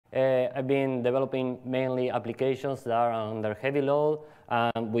I've been developing mainly applications that are under heavy load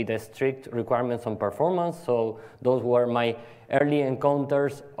with strict requirements on performance. So those were my early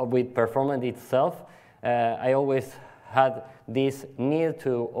encounters with performance itself. I always had this need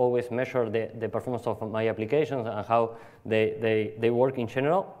to always measure the performance of my applications and how they work in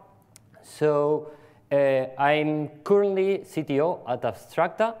general. So I'm currently CTO at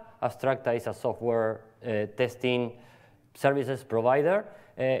Abstracta. Abstracta is a software testing services provider,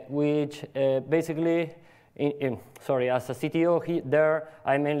 which basically, as a CTO there,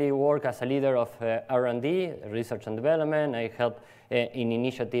 I mainly work as a leader of R&D, research and development. I help in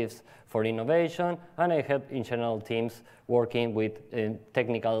initiatives for innovation, and I help in general teams working with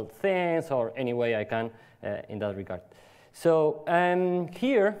technical things or any way I can in that regard. So I'm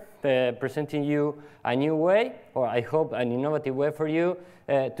here presenting you a new way, or I hope an innovative way for you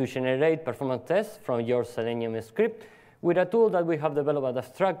to generate performance tests from your Selenium script with a tool that we have developed at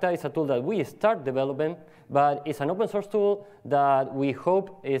Abstracta. It's a tool that we start developing, but it's an open source tool that we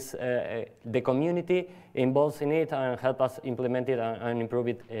hope is the community involved in it and help us implement it and improve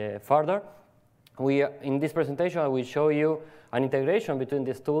it further. In this presentation, I will show you an integration between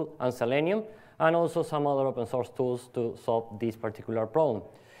this tool and Selenium, and also some other open source tools to solve this particular problem.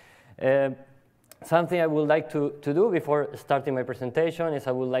 Something I would like to do before starting my presentation is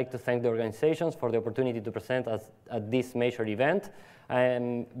I would like to thank the organizations for the opportunity to present at this major event. I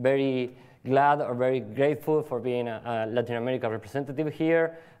am very glad or very grateful for being a Latin America representative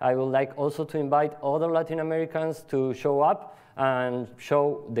here. I would like also to invite other Latin Americans to show up and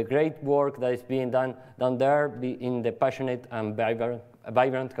show the great work that is being done down there in the passionate and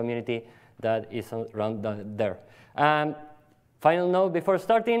vibrant community that is around there. Final note before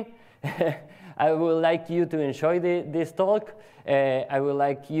starting, I would like you to enjoy this talk. I would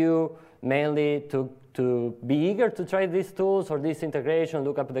like you mainly to be eager to try these tools or this integration,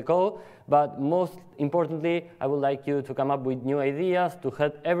 look up the code. But most importantly, I would like you to come up with new ideas to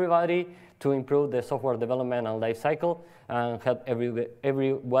help everybody to improve the software development and life cycle and help everybody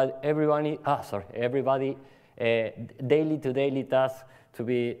daily to daily tasks to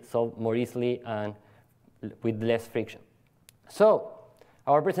be solved more easily and with less friction. So,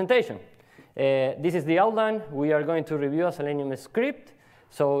 our presentation. This is the outline. We are going to review a Selenium script,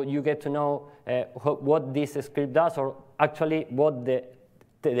 so you get to know what this script does, or actually what the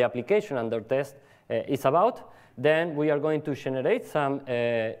application under test is about. Then we are going to generate some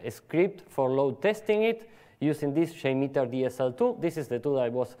script for load testing it using this JMeter DSL tool. This is the tool I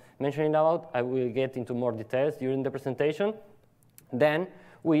was mentioning about. I will get into more details during the presentation. Then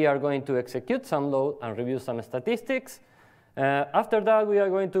we are going to execute some load and review some statistics. After that, we are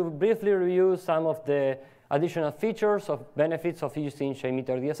going to briefly review some of the additional features of benefits of using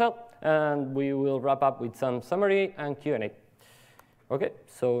JMeter DSL, and we will wrap up with some summary and Q&A. OK,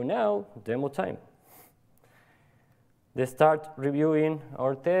 so now demo time. Let's start reviewing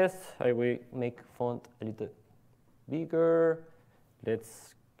our test. I will make font a little bigger.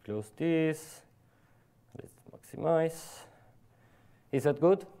 Let's close this. Let's maximize. Is that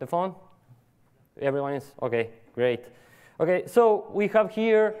good, the font? Everyone is? OK, great. OK, so we have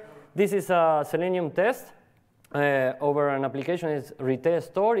here, this is a Selenium test over an application. It's Retail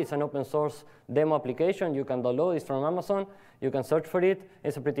Store. It's an open source demo application. You can download it from Amazon. You can search for it.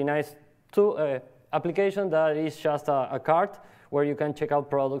 It's a pretty nice application that is just a cart where you can check out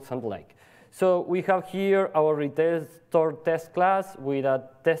products and the like. So we have here our Retail Store test class with a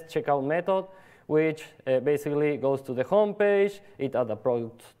test checkout method, which basically goes to the home page. It adds a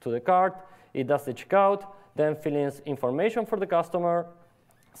product to the cart. It does the checkout. Then fills in information for the customer,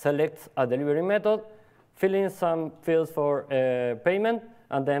 selects a delivery method, fills in some fields for payment,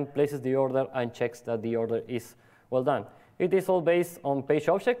 and then places the order and checks that the order is well done. It is all based on page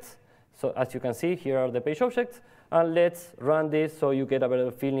objects. So as you can see, here are the page objects. And let's run this so you get a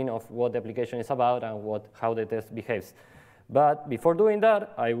better feeling of what the application is about and how the test behaves. But before doing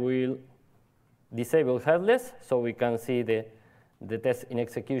that, I will disable headless so we can see the test in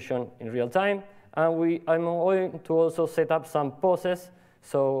execution in real time. And I'm going to also set up some pauses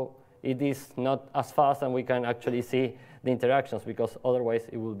so it is not as fast and we can actually see the interactions, because otherwise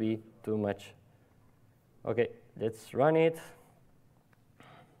it will be too much. OK, let's run it.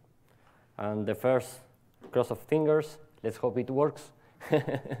 And the first cross of fingers, let's hope it works.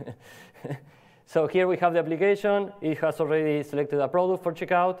 So here we have the application. It has already selected a product for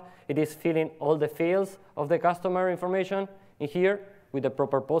checkout. It is filling all the fields of the customer information in here with the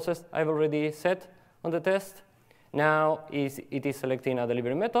proper pauses I've already set on the test. Now it is selecting a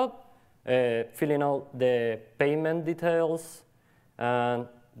delivery method, filling out the payment details, and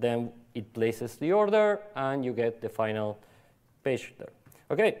then it places the order, and you get the final page there.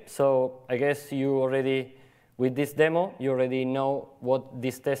 Okay, so I guess you already, with this demo, you already know what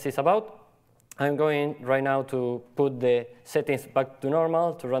this test is about. I'm going right now to put the settings back to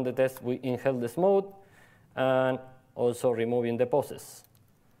normal to run the test in headless mode, and also removing the pauses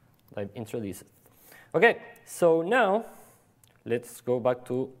that I've introduced. Okay, so now let's go back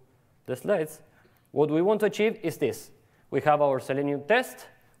to the slides. What we want to achieve is this. We have our Selenium test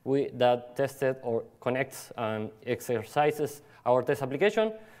that tested or connects and exercises our test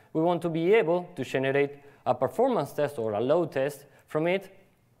application. We want to be able to generate a performance test or a load test from it.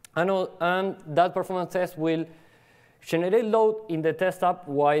 And that performance test will generate load in the test app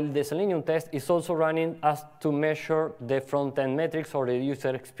while the Selenium test is also running as to measure the front-end metrics or the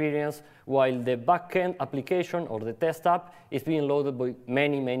user experience while the back-end application or the test app is being loaded by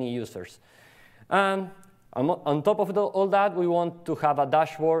many, many users. And on top of all that, we want to have a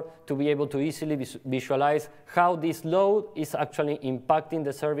dashboard to be able to easily visualize how this load is actually impacting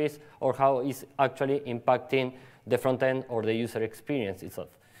the service or how it's actually impacting the front-end or the user experience itself.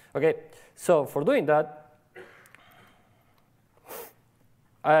 Okay, so for doing that,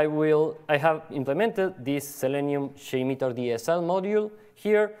 I have implemented this Selenium JMeter DSL module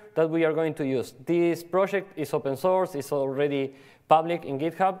here that we are going to use. This project is open source, it's already public in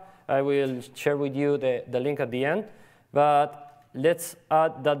GitHub. I will share with you the link at the end, but let's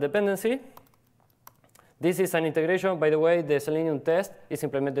add that dependency. This is an integration. By the way, the Selenium test is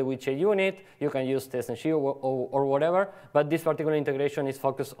implemented with JUnit. You can use TestNG or whatever, but this particular integration is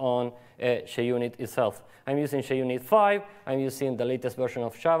focused on JUnit itself. I'm using JUnit 5. I'm using the latest version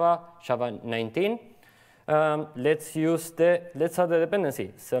of Java, Java 19. Let's add the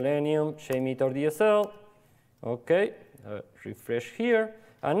dependency, Selenium JMeter DSL. OK, refresh here.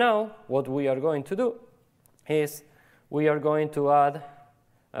 And now what we are going to do is we are going to add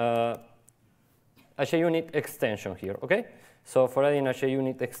a JUnit extension here, okay? So for adding a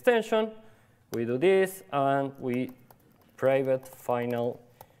JUnit extension, we do this, and we private final.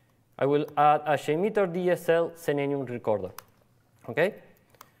 I will add a JMeter DSL Selenium recorder, okay?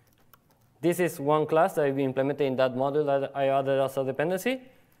 This is one class that I've implemented in that module that I added as a dependency.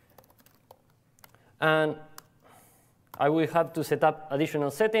 And I will have to set up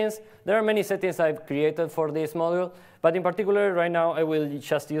additional settings. There are many settings I've created for this module, but in particular, right now, I will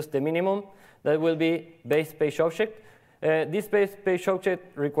just use the minimum. That will be base page object. This base page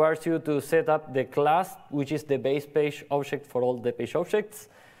object requires you to set up the class, which is the base page object for all the page objects.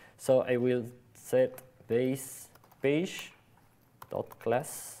 So I will set base page.class.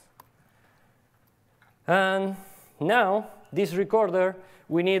 And now, this recorder,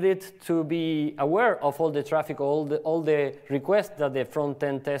 we need it to be aware of all the traffic, all the requests that the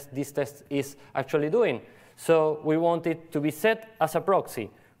front-end test, this test is actually doing. So we want it to be set as a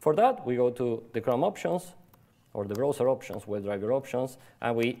proxy. For that, we go to the Chrome options, or the browser options, WebDriver options,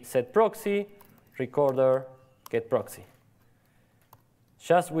 and we set proxy, recorder, get proxy.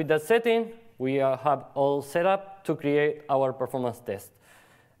 Just with that setting, we have all set up to create our performance test.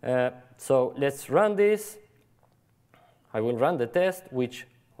 So let's run this. I will run the test, which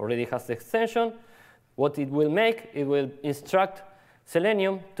already has the extension. What it will make, it will instruct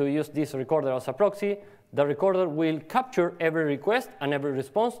Selenium to use this recorder as a proxy. The recorder will capture every request and every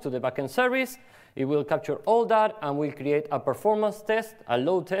response to the backend service. It will capture all that and will create a performance test, a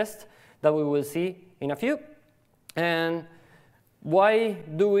load test that we will see in a few. And why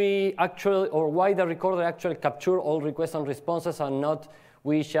do we actually, or why the recorder actually capture all requests and responses and not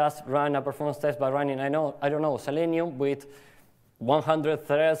we just run a performance test by running, I don't know, Selenium with 100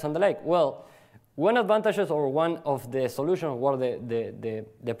 threads and the like? Well, one advantages or one of the solutions or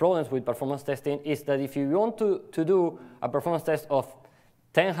the problems with performance testing is that if you want to do a performance test of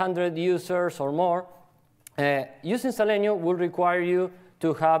 1,000 users or more, using Selenium will require you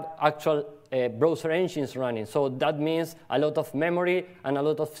to have actual browser engines running. So that means a lot of memory and a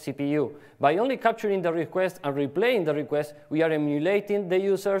lot of CPU. By only capturing the request and replaying the request, we are emulating the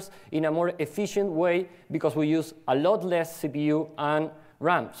users in a more efficient way because we use a lot less CPU and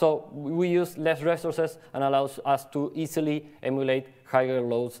RAM. So we use less resources and allows us to easily emulate higher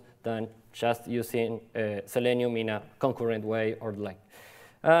loads than just using Selenium in a concurrent way or the like.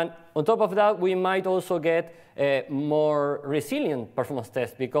 And on top of that, we might also get a more resilient performance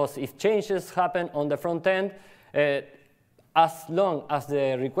test because if changes happen on the front end, as long as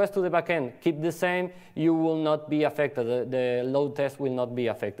the request to the backend keep the same, you will not be affected. The load test will not be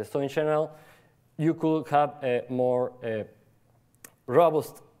affected. So in general, you could have a more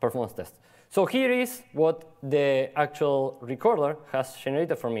robust performance test. So here is what the actual recorder has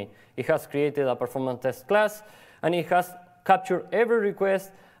generated for me. It has created a performance test class, and it has captured every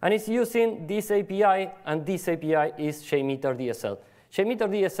request, and it's using this API, and this API is JMeter DSL. JMeter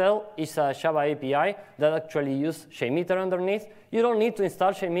DSL is a Java API that actually uses JMeter underneath. You don't need to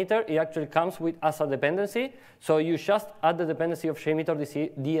install JMeter. It actually comes as a dependency. So you just add the dependency of JMeter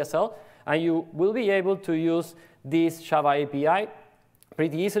DSL, and you will be able to use this Java API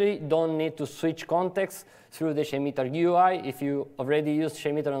pretty easily. Don't need to switch context through the JMeter UI. If you already used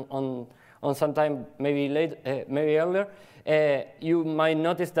JMeter on some time, maybe earlier, you might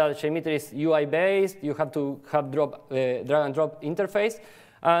notice that JMeter is UI-based. You have to have drag and drop interface.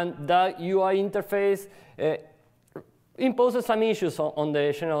 And that UI interface imposes some issues on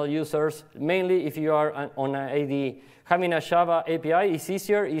the general users, mainly if you are on an IDE. Having a Java API is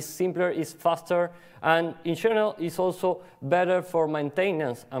easier, is simpler, is faster, and in general is also better for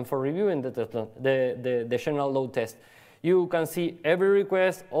maintenance and for reviewing the general load test. You can see every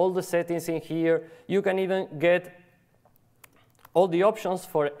request, all the settings in here. You can even get all the options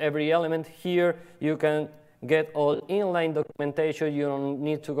for every element here. You can get all inline documentation. You don't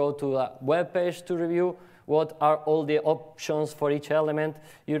need to go to a web page to review what are all the options for each element.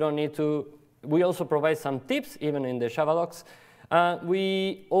 You don't need to. We also provide some tips, even in the Java docs.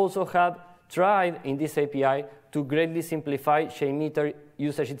 We also have tried in this API to greatly simplify JMeter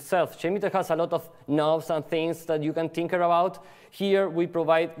usage itself. JMeter has a lot of knobs and things that you can tinker about. Here we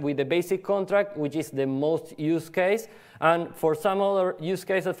provide with the basic contract, which is the most used case. And for some other use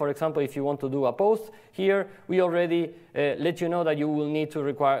cases, for example, if you want to do a post, here we already let you know that you will need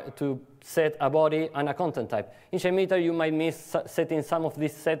to set a body and a content type. In JMeter, you might miss setting some of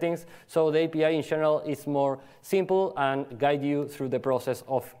these settings, so the API in general is more simple and guide you through the process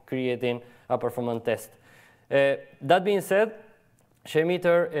of creating a performance test. That being said,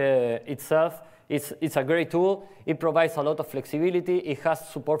 JMeter itself, it's a great tool. It provides a lot of flexibility. It has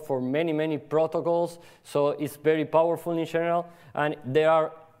support for many, many protocols, so it's very powerful in general. And there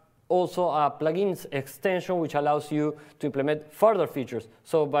are also a plugins extension which allows you to implement further features.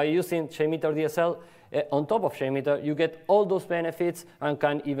 So by using JMeter DSL on top of JMeter, you get all those benefits and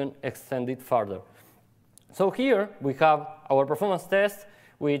can even extend it further. So here we have our performance test,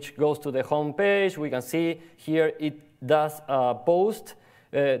 which goes to the home page. We can see here it does a post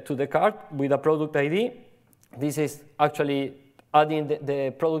to the cart with a product ID. This is actually adding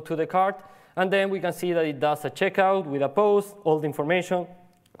the product to the cart. And then we can see that it does a checkout with a post, all the information.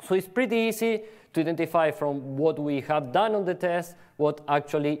 So it's pretty easy to identify from what we have done on the test what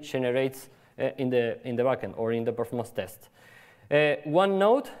actually generates in the backend or in the performance test. One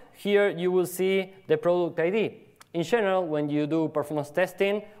note, here you will see the product ID. In general, when you do performance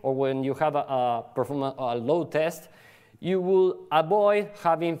testing or when you have a load test, you will avoid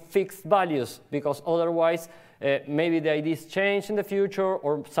having fixed values because otherwise maybe the IDs change in the future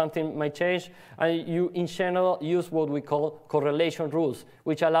or something might change, and you in general use what we call correlation rules,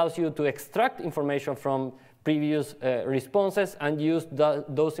 which allows you to extract information from previous responses and use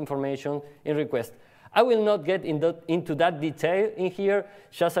those information in request. I will not get into that detail in here.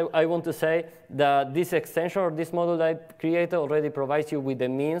 Just I want to say that this extension or this module I created already provides you with the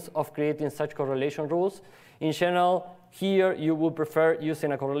means of creating such correlation rules. In general, here you would prefer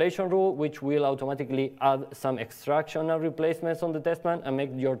using a correlation rule, which will automatically add some extraction and replacements on the test plan and make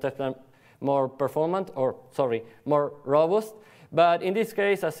your test plan more performant, or sorry, more robust. But in this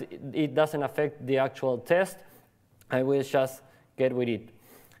case, as it doesn't affect the actual test, I will just get with it.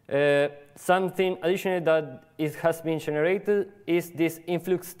 Something additional that has been generated is this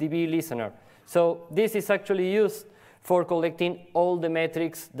InfluxDB listener. So this is actually used for collecting all the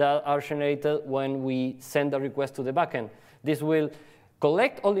metrics that are generated when we send a request to the backend. This will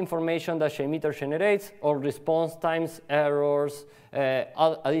collect all the information that JMeter generates, all response times, errors,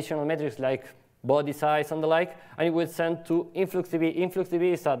 additional metrics like body size and the like, and it will send to InfluxDB.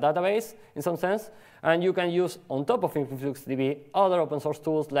 InfluxDB is a database in some sense, and you can use on top of InfluxDB other open source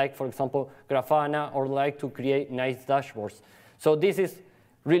tools like, for example, Grafana or like to create nice dashboards. So this is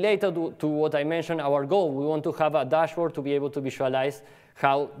related to what I mentioned, our goal. We want to have a dashboard to be able to visualize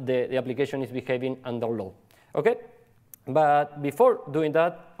how the application is behaving under load. Okay? But before doing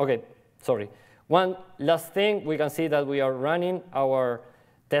that, okay, sorry. One last thing, we can see that we are running our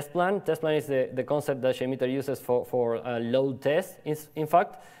test plan. Test plan is the concept that JMeter uses for a load test, in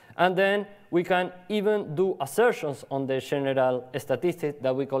fact. And then we can even do assertions on the general statistics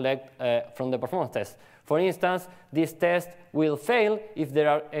that we collect from the performance test. For instance, this test will fail if there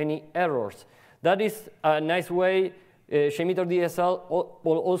are any errors. That is a nice way. JMeter DSL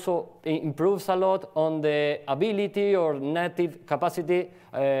also improves a lot on the ability or native capacity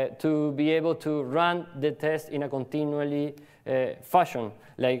to be able to run the test in a continually fashion,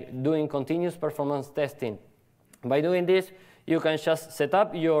 like doing continuous performance testing. By doing this, You can just set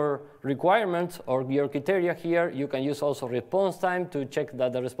up your requirements or your criteria here. You can use also response time to check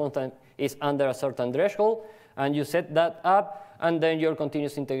that the response time is under a certain threshold. And you set that up, and then your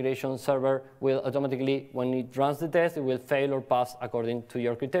continuous integration server will automatically, when it runs the test, it will fail or pass according to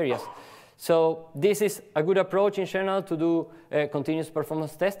your criteria. So this is a good approach in general to do continuous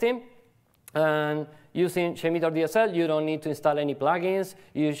performance testing. And using JMeter DSL, you don't need to install any plugins.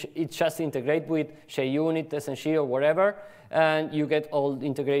 It just integrates with JUnit, TestNG, or whatever. And you get all the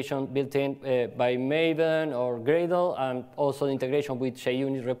integration built in by Maven or Gradle, and also the integration with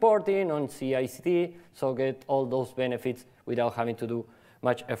JUnit reporting on CI/CD. So get all those benefits without having to do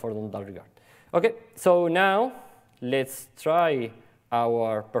much effort on that regard. OK, so now let's try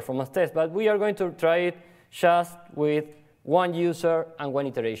our performance test. But we are going to try it just with one user and one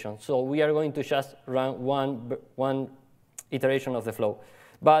iteration. So we are going to just run one iteration of the flow.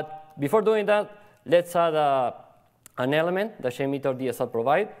 But before doing that, let's add an element that JMeter DSL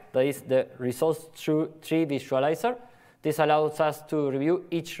provides, that is the results tree visualizer. This allows us to review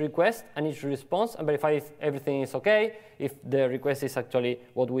each request and each response and verify if everything is OK, if the request is actually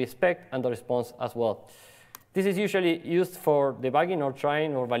what we expect, and the response as well. This is usually used for debugging or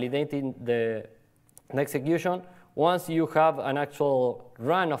trying or validating the execution. Once you have an actual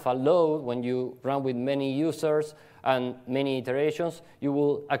run of a load, when you run with many users and many iterations, you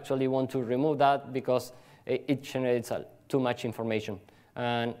will actually want to remove that because it generates too much information.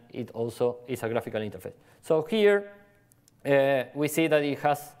 And it also is a graphical interface. So here, we see that it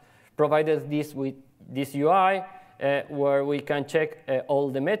has provided this with this UI, where we can check all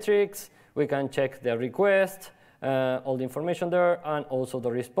the metrics. We can check the request, all the information there, and also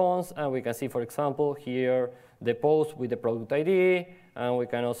the response. And we can see, for example, here the post with the product ID, and we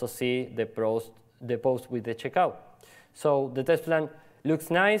can also see the post with the checkout. So the test plan looks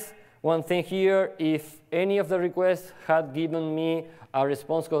nice. One thing here, if any of the requests had given me a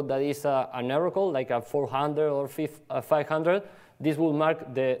response code that is an error code, like a 400 or 500, this will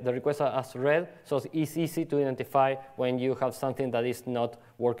mark the request as red, so it's easy to identify when you have something that is not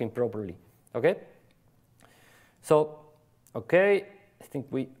working properly. Okay? So, okay, I think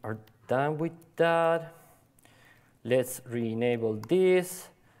we are done with that. Let's re-enable this.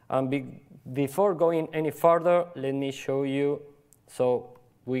 Before going any further, let me show you, so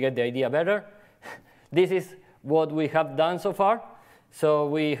we get the idea better. This is what we have done so far. So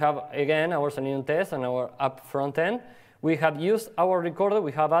we have, again, our Selenium test and our app front end. We have used our recorder.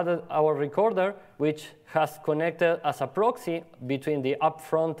 We have added our recorder, which has connected as a proxy between the app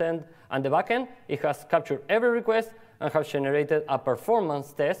front end and the backend. It has captured every request and has generated a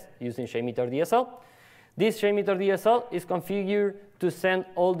performance test using JMeter DSL. This JMeter DSL is configured to send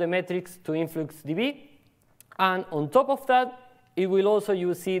all the metrics to InfluxDB. And on top of that, it will also,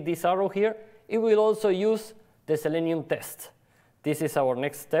 you see this arrow here, it will also use the Selenium test. This is our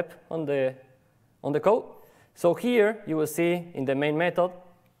next step on the code. So here, you will see in the main method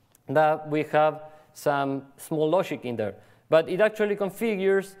that we have some small logic in there. But it actually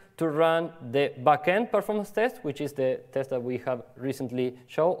configures to run the backend performance test, which is the test that we have recently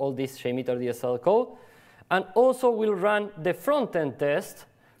shown, all this JMeter DSL code. And also will run the front-end test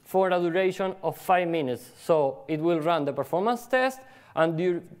for a duration of 5 minutes. So it will run the performance test, and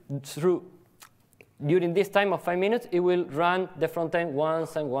during this time of 5 minutes, it will run the front-end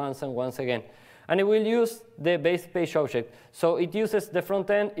once and once and once again. And it will use the base page object. So it uses the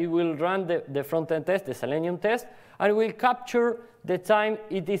front-end. It will run the front-end test, the Selenium test, and it will capture the time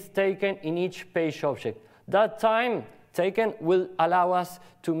it is taken in each page object. That time taken will allow us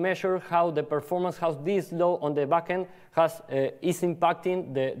to measure how the performance, how this load on the backend is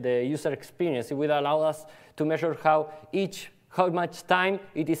impacting the user experience. It will allow us to measure how much time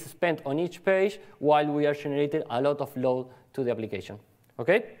it is spent on each page while we are generating a lot of load to the application.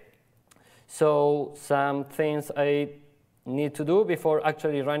 Okay? So some things I need to do before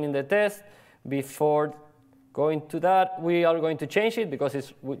actually running the test. Before going to that, we are going to change it because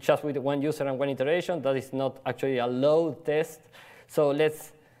it's just with one user and one iteration. That is not actually a load test. So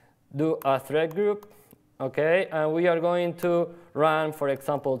let's do a thread group. Okay, and we are going to run, for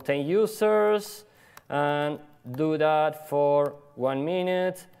example, 10 users, and do that for 1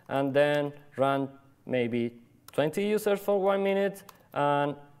 minute, and then run maybe 20 users for 1 minute,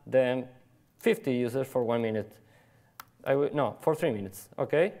 and then 50 users for 1 minute. No, for 3 minutes.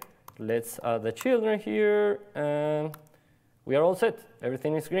 Okay, let's add the children here, and we are all set.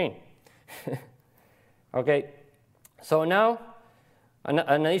 Everything is green. Okay, so now an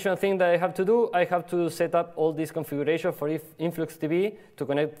additional thing that I have to do, I have to set up all this configuration for InfluxDB to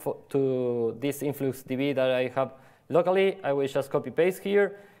connect to this InfluxDB that I have locally. I will just copy paste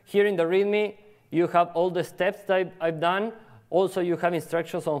here. Here in the README, you have all the steps that I've done. Also, you have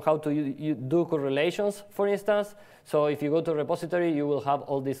instructions on how to you do correlations, for instance. So if you go to repository, you will have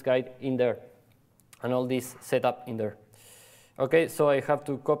all this guide in there and all this setup in there. OK, so I have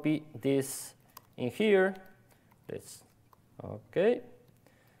to copy this in here. OK.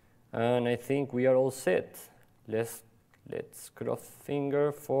 And I think we are all set. Let's cross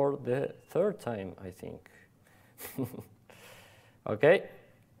finger for the third time, I think. OK.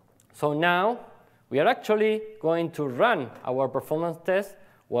 So now we are actually going to run our performance test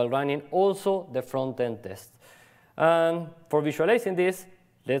while running also the front-end test. And for visualizing this,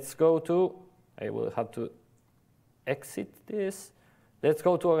 let's go to, I will have to exit this. Let's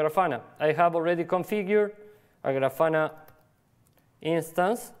go to a Grafana. I have already configured a Grafana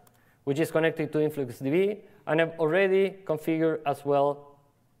instance, which is connected to InfluxDB. And I've already configured as well.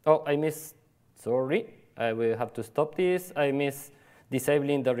 Oh, I missed, sorry. I will have to stop this. I missed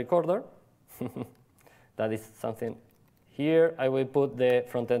disabling the recorder. That is something here. I will put the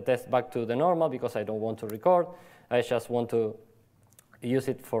front-end test back to the normal because I don't want to record. I just want to use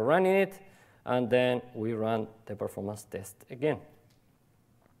it for running it. And then we run the performance test again.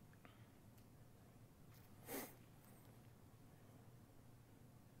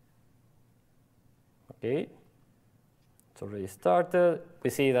 OK. It's already started. We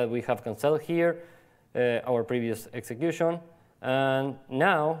see that we have canceled here our previous execution. And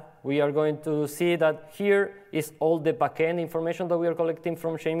now we are going to see that here is all the backend information that we are collecting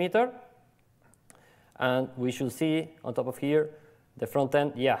from JMeter. And we should see on top of here the front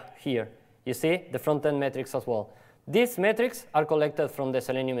end, yeah, here. You see the front end metrics as well. These metrics are collected from the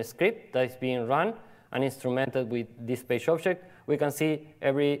Selenium script that is being run and instrumented with this page object. We can see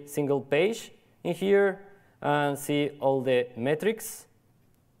every single page in here and see all the metrics.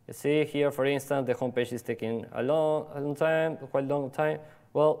 You see here, for instance, the home page is taking a long time, quite long time.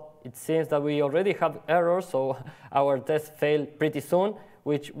 Well, it seems that we already have errors, so our test failed pretty soon,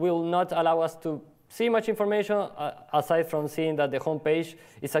 which will not allow us to see much information aside from seeing that the home page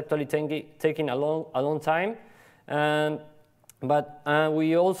is actually taking a long time. But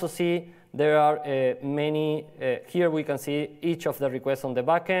we also see there are many, here we can see each of the requests on the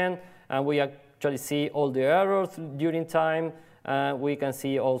backend, and we actually see all the errors during time. We can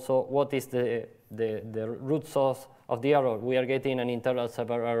see also what is the root source of the error. We are getting an internal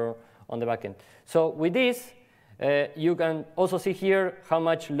server error on the backend. So with this, you can also see here how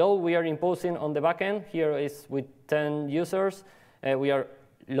much load we are imposing on the backend. Here is with 10 users. We are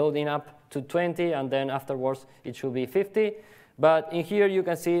loading up to 20, and then afterwards it should be 50. But in here you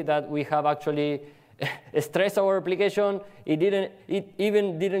can see that we have actually stressed our application. It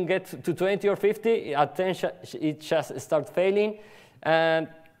even didn't get to 20 or 50. At 10, it just starts failing. And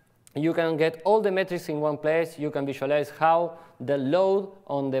you can get all the metrics in one place. You can visualize how the load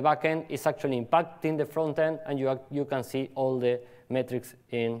on the backend is actually impacting the front end, and you can see all the metrics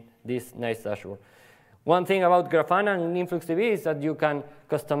in this nice dashboard. One thing about Grafana and InfluxDB is that you can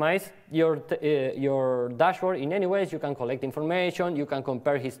customize your dashboard in any ways. You can collect information. You can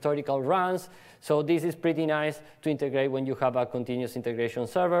compare historical runs. So this is pretty nice to integrate when you have a continuous integration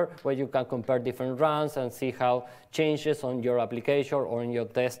server, where you can compare different runs and see how changes on your application or in your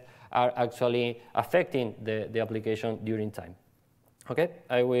test are actually affecting the application during time. OK,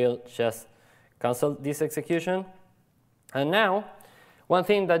 I will just cancel this execution. And now, one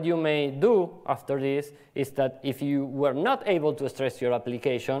thing that you may do after this is that if you were not able to stress your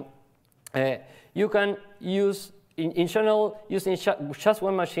application, you can use, in general, using just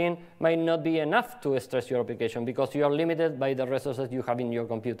one machine might not be enough to stress your application because you are limited by the resources you have in your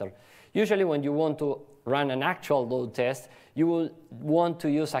computer. Usually when you want to run an actual load test, you will want to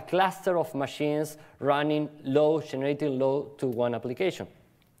use a cluster of machines running load, generating load to one application.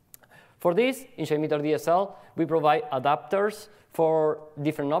 For this, in JMeter DSL, we provide adapters for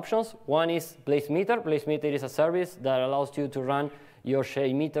different options. One is BlazeMeter. BlazeMeter is a service that allows you to run your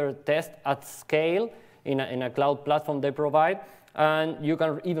JMeter test at scale in a cloud platform they provide. And you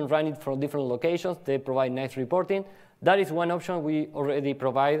can even run it from different locations. They provide nice reporting. That is one option we already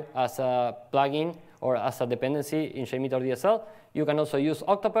provide as a plugin or as a dependency in JMeter DSL. You can also use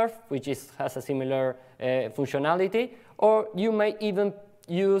Octoperf, which has a similar functionality. Or you may even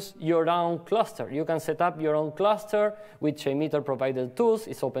use your own cluster. You can set up your own cluster with JMeter provided tools.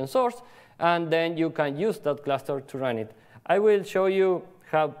 It's open source. And then you can use that cluster to run it. I will show you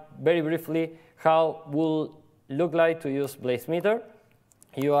very briefly how it will look like to use BlazeMeter.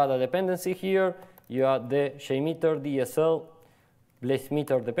 You add a dependency here. You add the JMeter DSL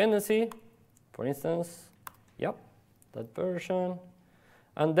BlazeMeter dependency, for instance. Yep, that version.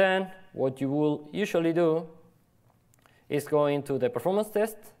 And then what you will usually do is go into the performance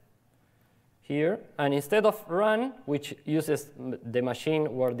test. here. And instead of run, which uses the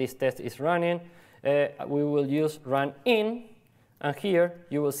machine where this test is running, we will use run in. And here,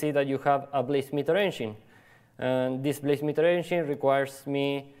 you will see that you have a BlazeMeter engine. And this BlazeMeter engine requires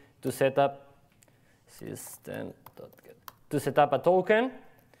me to set up system.get, to set up a token,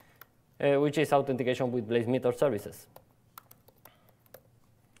 which is authentication with BlazeMeter services.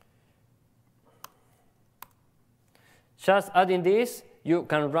 Just adding this, you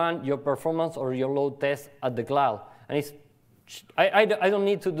can run your performance or your load test at the cloud. And it's, I don't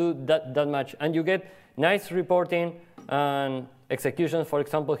need to do that much. And you get nice reporting and executions. For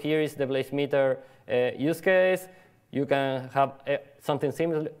example, here is the BlazeMeter use case. You can have something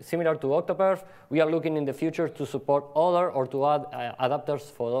similar to Octoperf. We are looking in the future to support other or to add adapters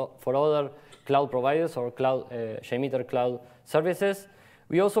for other cloud providers or cloud JMeter cloud services.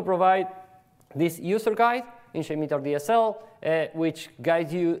 We also provide this user guide in JMeter DSL, which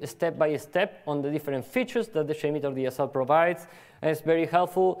guides you step by step on the different features that the JMeter DSL provides. And it's very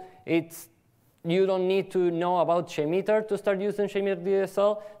helpful. You don't need to know about JMeter to start using JMeter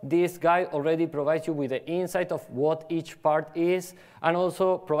DSL. This guide already provides you with the insight of what each part is, and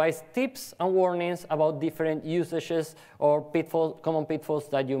also provides tips and warnings about different usages or common pitfalls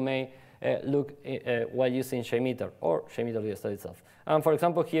that you may look while using JMeter or JMeter DSL itself. And for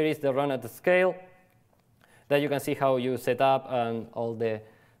example, here is the run at the scale that you can see how you set up and all the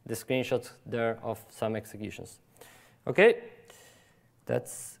screenshots there of some executions. OK,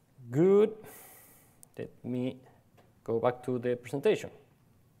 that's good. Let me go back to the presentation.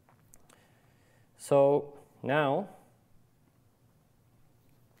 So now,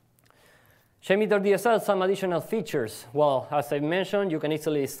 JMeter DSL, some additional features. Well, as I mentioned, you can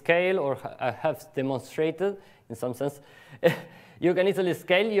easily scale, or I have demonstrated in some sense. You can easily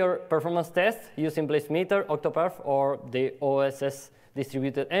scale your performance test using BlazeMeter, Octoperf, or the OSS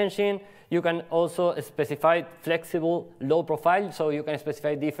distributed engine. You can also specify flexible load profile, so you can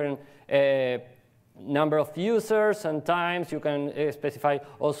specify different number of users and times. You can specify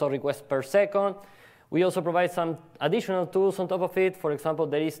also requests per second. We also provide some additional tools on top of it. For example,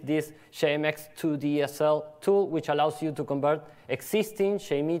 there is this JMX2DSL tool, which allows you to convert existing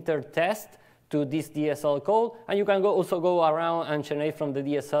JMeter test to this DSL code. And you can also go around and generate from the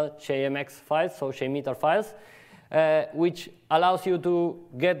DSL JMX files, so JMeter files, which allows you to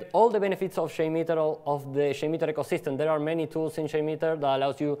get all the benefits of JMeter, of the JMeter ecosystem. There are many tools in JMeter that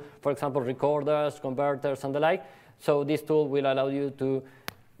allows you, for example, recorders, converters, and the like. So this tool will allow you to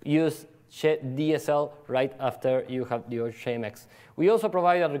use DSL right after you have your JMX. We also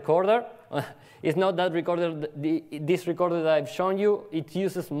provide a recorder. It's not that recorder, this recorder that I've shown you. It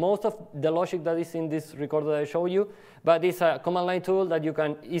uses most of the logic that is in this recorder that I showed you, but it's a command line tool that you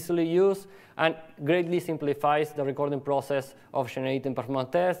can easily use and greatly simplifies the recording process of generating performance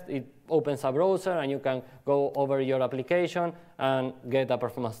tests. It opens a browser, and you can go over your application and get a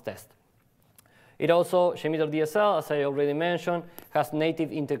performance test. It also, JMeter DSL, as I already mentioned, has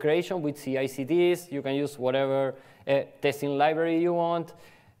native integration with CI/CDs. You can use whatever testing library you want.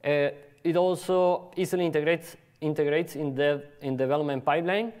 It also easily integrates in development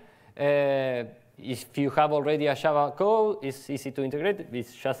pipeline. If you have already a Java code, it's easy to integrate.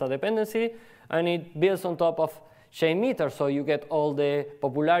 It's just a dependency. And it builds on top of JMeter, so you get all the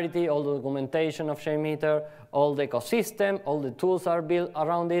popularity, all the documentation of JMeter, all the ecosystem, all the tools are built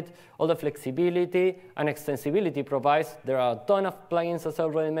around it, all the flexibility and extensibility provides. There are a ton of plugins, as I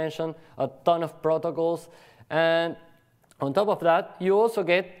already mentioned, a ton of protocols. And on top of that, you also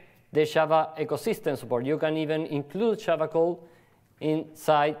get the Java ecosystem support. You can even include Java code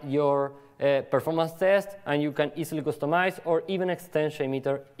inside your performance test, and you can easily customize or even extend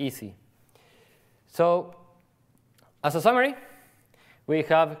JMeter easy. So as a summary, we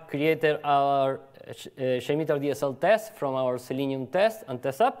have created our JMeter DSL test from our Selenium Test and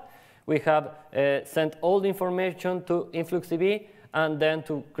Test App. We have sent all the information to InfluxDB and then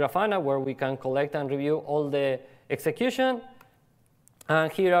to Grafana, where we can collect and review all the execution.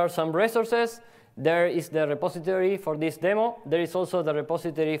 And here are some resources. There is the repository for this demo. There is also the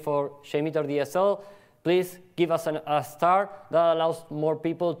repository for JMeter DSL. Please give us a star. That allows more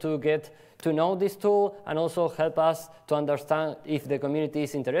people to get to know this tool and also help us to understand if the community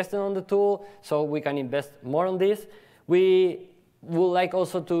is interested in the tool, so we can invest more on this. We would like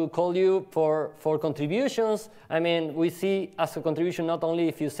also to call you for contributions. I mean, we see as a contribution not only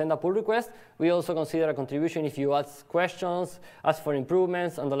if you send a pull request, we also consider a contribution if you ask questions, ask for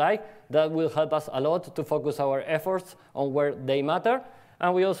improvements, and the like. That will help us a lot to focus our efforts on where they matter.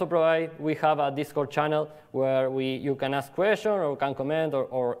 And we also we have a Discord channel where you can ask questions or can comment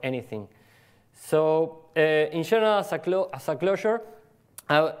or anything. So in general, as a closure,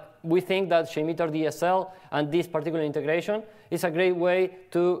 we think that JMeter DSL and this particular integration is a great way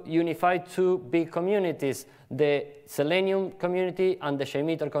to unify two big communities, the Selenium community and the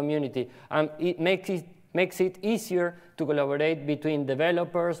JMeter community. And it makes it easier to collaborate between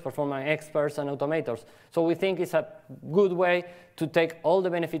developers, performance experts, and automators. So we think it's a good way to take all the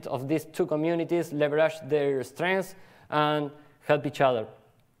benefits of these two communities, leverage their strengths, and help each other.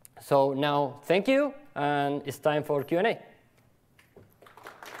 So now, thank you, and it's time for Q&A.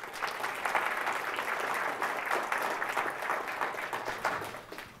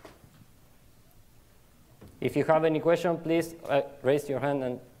 If you have any question, please raise your hand,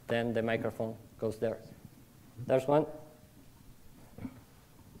 and then the microphone goes there. There's one.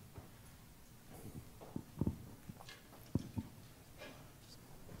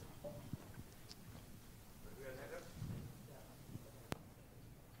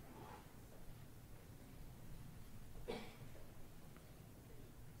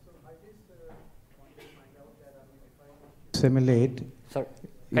 Simulate. Sorry.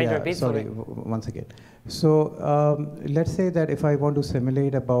 Can you repeat? Sorry, once again. So let's say that if I want to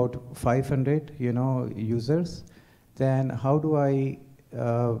simulate about 500, users, then how do I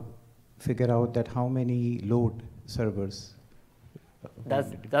figure out that how many load servers?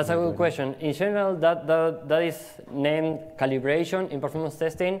 That's a good question. In general, that is named calibration in performance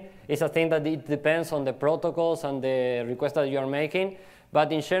testing. It's a thing that it depends on the protocols and the request that you are making.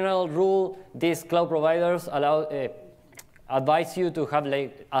 But in general rule, these cloud providers advise you to have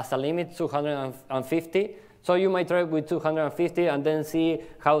as a limit 250. So you might try with 250 and then see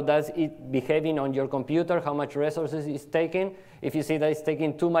how does it behaving on your computer, how much resources it's taking. If you see that it's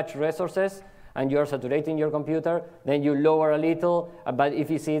taking too much resources and you're saturating your computer, then you lower a little. But if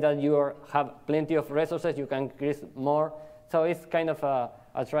you see that you have plenty of resources, you can increase more. So it's kind of a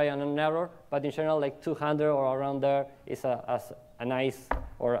try and an error. But in general, like 200 or around there is a nice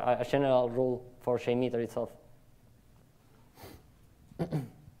or a general rule for JMeter itself.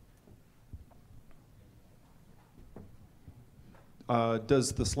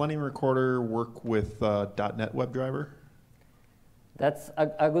 Does the Selenium recorder work with .NET WebDriver? That's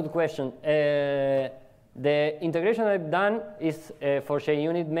a good question. The integration I've done is for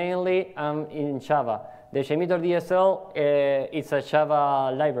JUnit mainly in Java. The JMeter DSL, it's a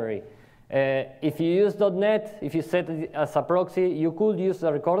Java library. If you use .NET, if you set it as a proxy, you could use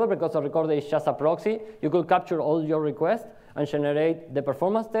the recorder because the recorder is just a proxy. You could capture all your requests and generate the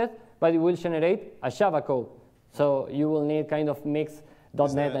performance test, but it will generate a Java code. So you will need kind of mix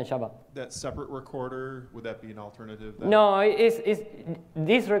 .NET and Java. That separate recorder, would that be an alternative? No,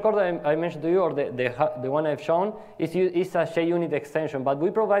 this recorder I mentioned to you, or the one I've shown, is a JUnit extension. But we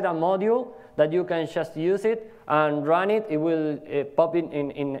provide a module that you can just use it and run it. It will pop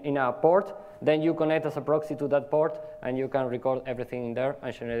in a port. Then you connect as a proxy to that port, and you can record everything in there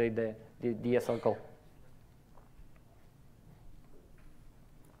and generate the DSL code.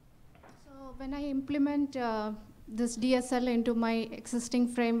 When I implement this DSL into my existing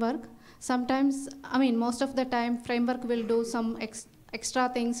framework, sometimes, most of the time, framework will do some extra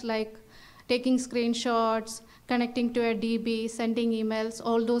things like taking screenshots, connecting to a DB, sending emails,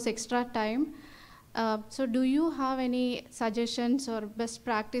 all those extra time. So do you have any suggestions or best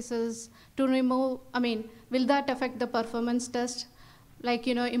practices to remove, will that affect the performance test? Like,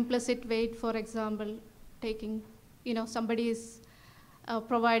 implicit wait, for example, taking, somebody is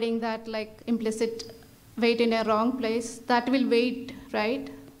providing that like implicit wait in a wrong place, that will wait, right?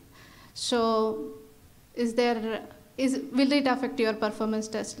 So will it affect your performance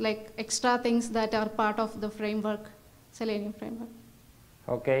test, like extra things that are part of the framework, Selenium framework?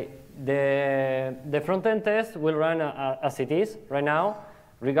 Okay, the front-end test will run as it is right now.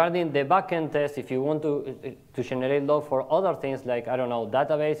 Regarding the back-end test, if you want to generate log for other things like, I don't know,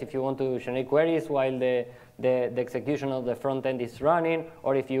 database, if you want to generate queries while the execution of the front end is running,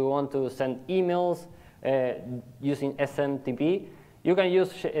 or if you want to send emails using SMTP, you can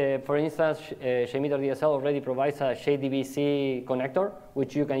use, for instance, JMeter DSL already provides a JDBC connector,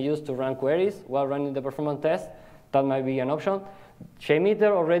 which you can use to run queries while running the performance test. That might be an option.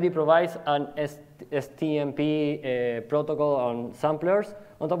 JMeter already provides an STMP protocol on samplers.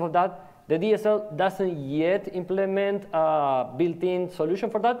 On top of that, the DSL doesn't yet implement a built-in solution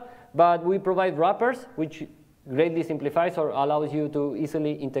for that, but we provide wrappers, which greatly simplifies or allows you to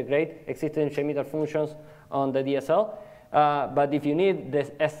easily integrate existing JMeter functions on the DSL. But if you need the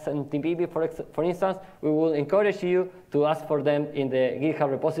SMTP, for instance, we will encourage you to ask for them in the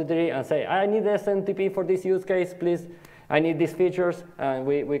GitHub repository and say, I need the SMTP for this use case, please. I need these features, and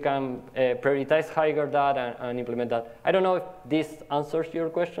we can prioritize higher that and implement that. I don't know if this answers your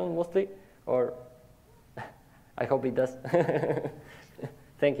question mostly, or I hope it does.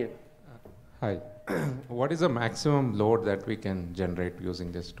 Thank you. Hi. What is the maximum load that we can generate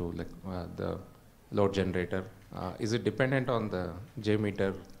using this tool, like the load generator? Is it dependent on the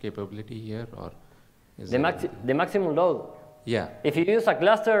JMeter capability here, or is the maximum load? Yeah. If you use a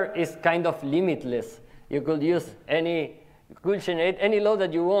cluster, it's kind of limitless. You could use could generate any load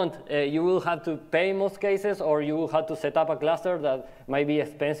that you want. You will have to pay in most cases, or you will have to set up a cluster that might be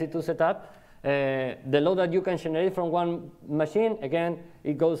expensive to set up. The load that you can generate from one machine, again,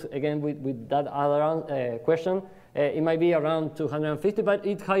 it goes again with that other question. It might be around 250, but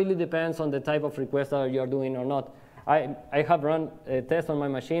it highly depends on the type of request that you're doing or not. I have run tests on my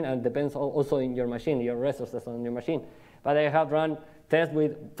machine, and depends also in your machine, your resources on your machine. But I have run tests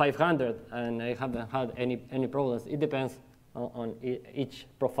with 500, and I haven't had any problems. It depends on each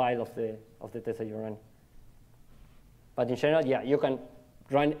profile of the test that you run. But in general, yeah, you can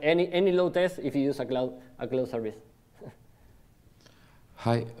run any load test if you use a cloud service.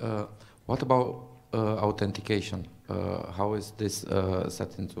 Hi. What about authentication? How is this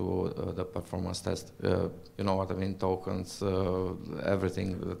set into the performance test? You know what I mean? Tokens,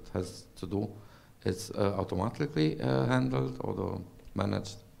 everything that has to do. It's automatically handled or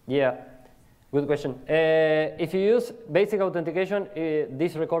managed? Yeah, good question. If you use basic authentication,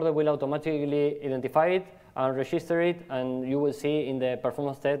 this recorder will automatically identify it and register it, and you will see in the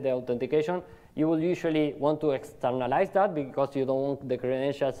performance test the authentication. You will usually want to externalize that because you don't want the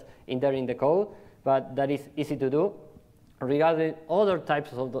credentials in there in the code, but that is easy to do. Regarding other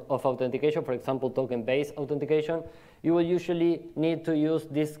types of authentication, for example, token-based authentication, you will usually need to use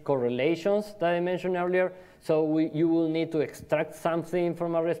these correlations that I mentioned earlier. So you will need to extract something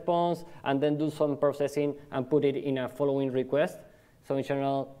from a response and then do some processing and put it in a following request. So in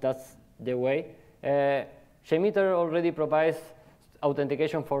general, that's the way. JMeter already provides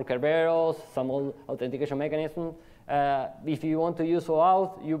authentication for Kerberos, some old authentication mechanism. If you want to use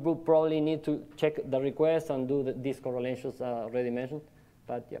OAuth, you will probably need to check the request and do these correlations already mentioned.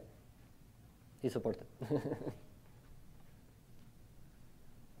 But yeah, it's supported.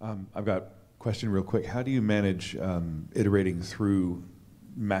 I've got a question real quick. How do you manage iterating through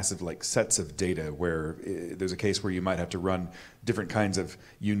massive sets of data where there's a case where you might have to run different kinds of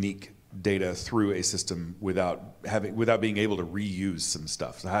unique data through a system without being able to reuse some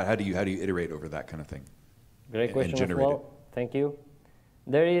stuff? So how do you iterate over that kind of thing? Great question as well. Thank you.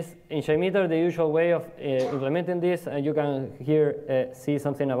 There is in JMeter the usual way of implementing this, and you can here see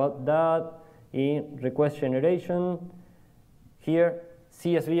something about that in request generation. Here,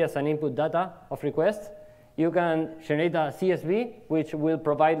 CSV as an input data of requests. You can generate a CSV, which will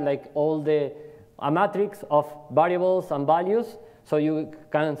provide all a matrix of variables and values. So you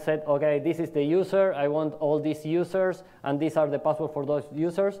can set, okay, this is the user, I want all these users, and these are the passwords for those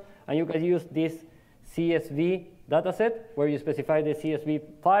users. And you can use this CSV dataset where you specify the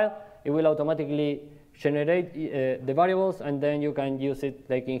CSV file. It will automatically generate the variables, and then you can use it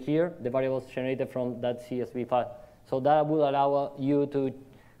like in here, the variables generated from that CSV file. So that will allow you to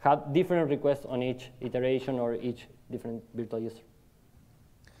have different requests on each iteration or each different virtual user.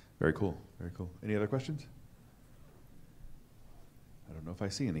 Very cool, very cool. Any other questions? I don't know if I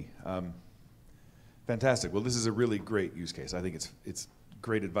see any. Fantastic. Well, this is a really great use case. I think it's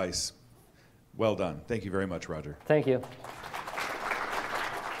great advice. Well done. Thank you very much, Roger. Thank you.